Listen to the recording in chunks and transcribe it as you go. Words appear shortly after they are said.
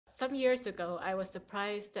some years ago, I was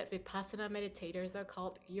surprised that Vipassana meditators are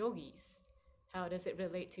called yogis. How does it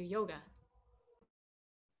relate to yoga?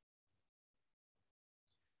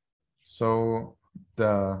 So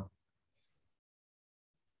the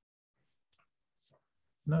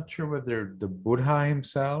not sure whether the Buddha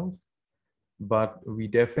himself, but we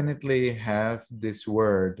definitely have this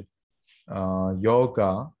word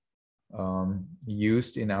yoga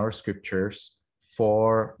used in our scriptures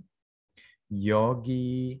for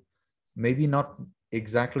yogi, maybe not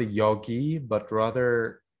exactly yogi, but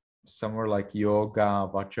rather somewhere like yoga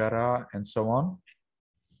vachara and so on.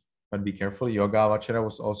 But be careful, yoga vachara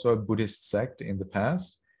was also a Buddhist sect in the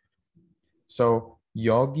past. So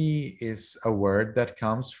yogi is a word that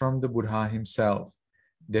comes from the Buddha himself.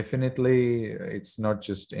 Definitely, it's not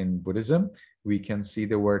just in Buddhism. We can see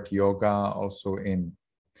the word yoga also in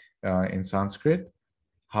Sanskrit.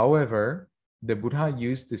 However, the Buddha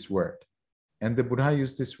used this word, and the Buddha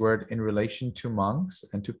used this word in relation to monks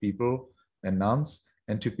and to people and nuns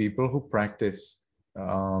and to people who practice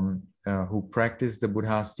the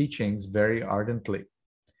Buddha's teachings very ardently.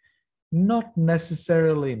 Not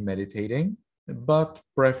necessarily meditating, but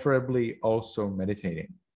preferably also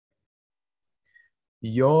meditating.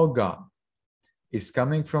 Yoga is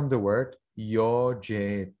coming from the word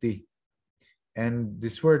yojeti. And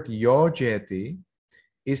this word yojeti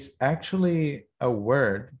is actually a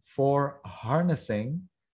word for harnessing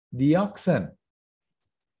the oxen.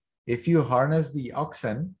 If you harness the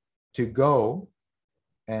oxen to go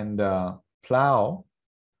and plow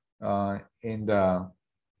in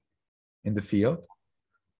the field,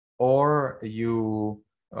 or you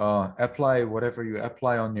apply whatever you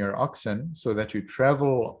apply on your oxen so that you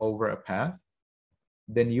travel over a path,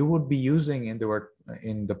 then you would be using in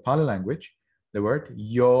the Pali language the word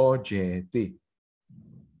yojeti.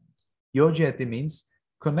 Yojeti means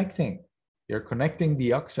connecting. You're connecting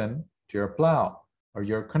the oxen to your plow, or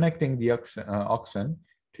you're connecting the oxen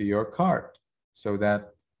to your cart so that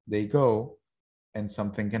they go and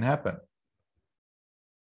something can happen.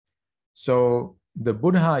 So the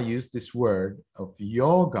Buddha used this word of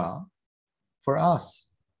yoga for us,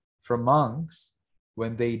 for monks,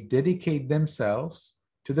 when they dedicate themselves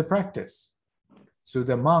to the practice. So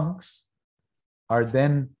the monks are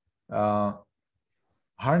then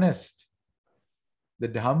harnessed. The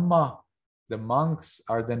Dhamma, the monks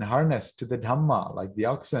are then harnessed to the Dhamma, like the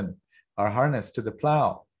oxen are harnessed to the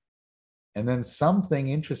plow. And then something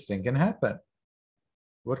interesting can happen.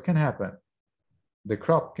 What can happen? The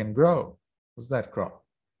crop can grow. What's that crop?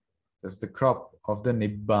 That's the crop of the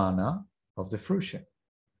Nibbana, of the fruition.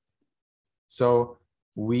 So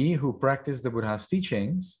we who practice the Buddha's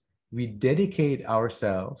teachings, we dedicate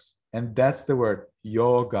ourselves, and that's the word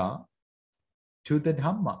yoga, to the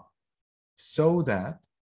Dhamma, so that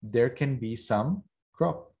there can be some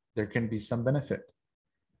crop, there can be some benefit.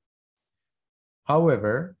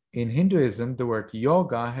 However, in Hinduism, the word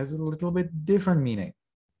yoga has a little bit different meaning.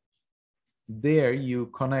 There you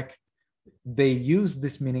connect, they use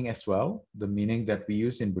this meaning as well, the meaning that we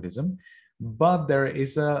use in Buddhism, but there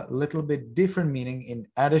is a little bit different meaning in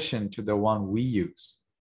addition to the one we use.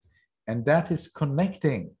 And that is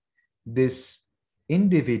connecting this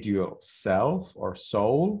individual self or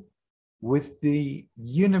soul with the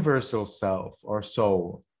universal self or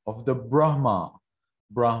soul of the Brahma.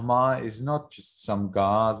 Brahma is not just some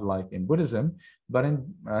god like in Buddhism, but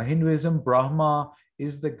in Hinduism, Brahma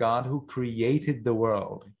is the God who created the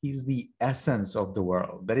world. He's the essence of the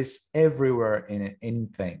world that is everywhere in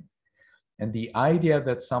anything. And the idea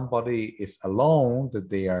that somebody is alone, that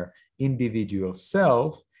they are individual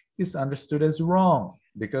self, is understood as wrong,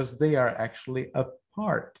 because they are actually a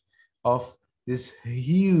part of this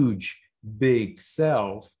huge, big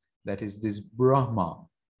self that is this Brahma.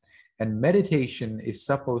 And meditation is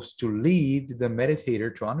supposed to lead the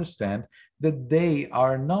meditator to understand that they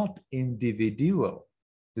are not individual,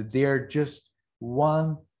 that they are just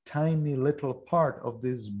one tiny little part of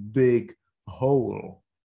this big whole,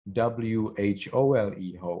 WHOLE,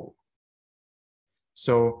 whole.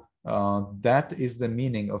 So that is the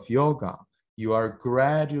meaning of yoga. You are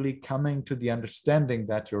gradually coming to the understanding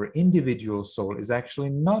that your individual soul is actually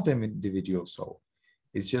not an individual soul.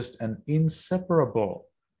 It's just an inseparable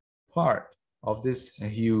part of this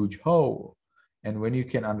huge whole. And when you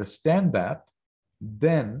can understand that,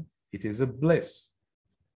 then it is a bliss.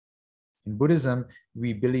 In Buddhism,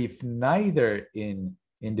 we believe neither in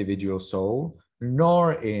individual soul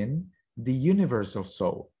nor in the universal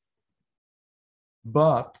soul.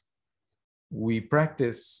 But we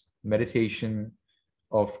practice meditation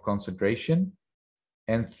of concentration.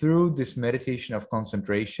 And through this meditation of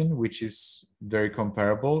concentration, which is very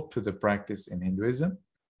comparable to the practice in Hinduism,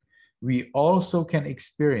 we also can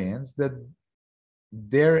experience that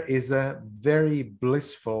there is a very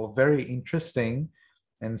blissful, very interesting,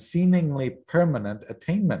 and seemingly permanent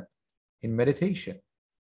attainment in meditation.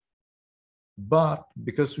 But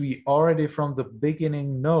because we already from the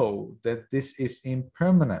beginning know that this is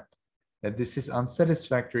impermanent, that this is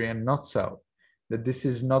unsatisfactory and not so, that this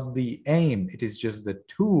is not the aim, it is just the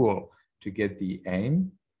tool to get the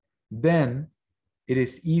aim, then it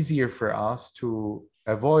is easier for us to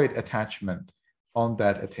avoid attachment on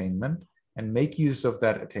that attainment and make use of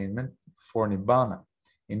that attainment for Nibbana.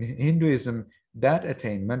 In Hinduism, that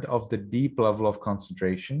attainment of the deep level of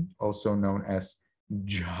concentration, also known as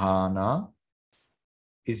jhana,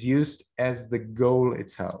 is used as the goal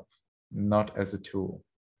itself, not as a tool.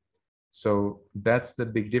 So that's the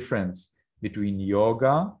big difference between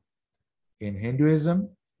yoga in Hinduism,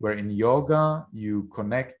 where in yoga you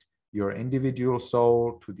connect your individual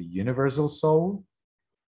soul to the universal soul,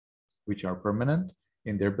 which are permanent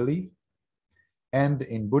in their belief, and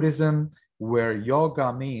in Buddhism, where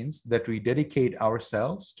yoga means that we dedicate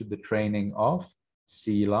ourselves to the training of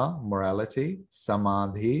sila, morality,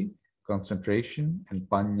 samadhi, concentration, and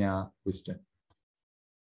panya, wisdom.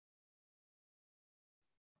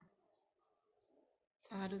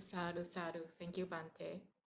 Sadhu, sadhu, sadhu. Thank you, Bante.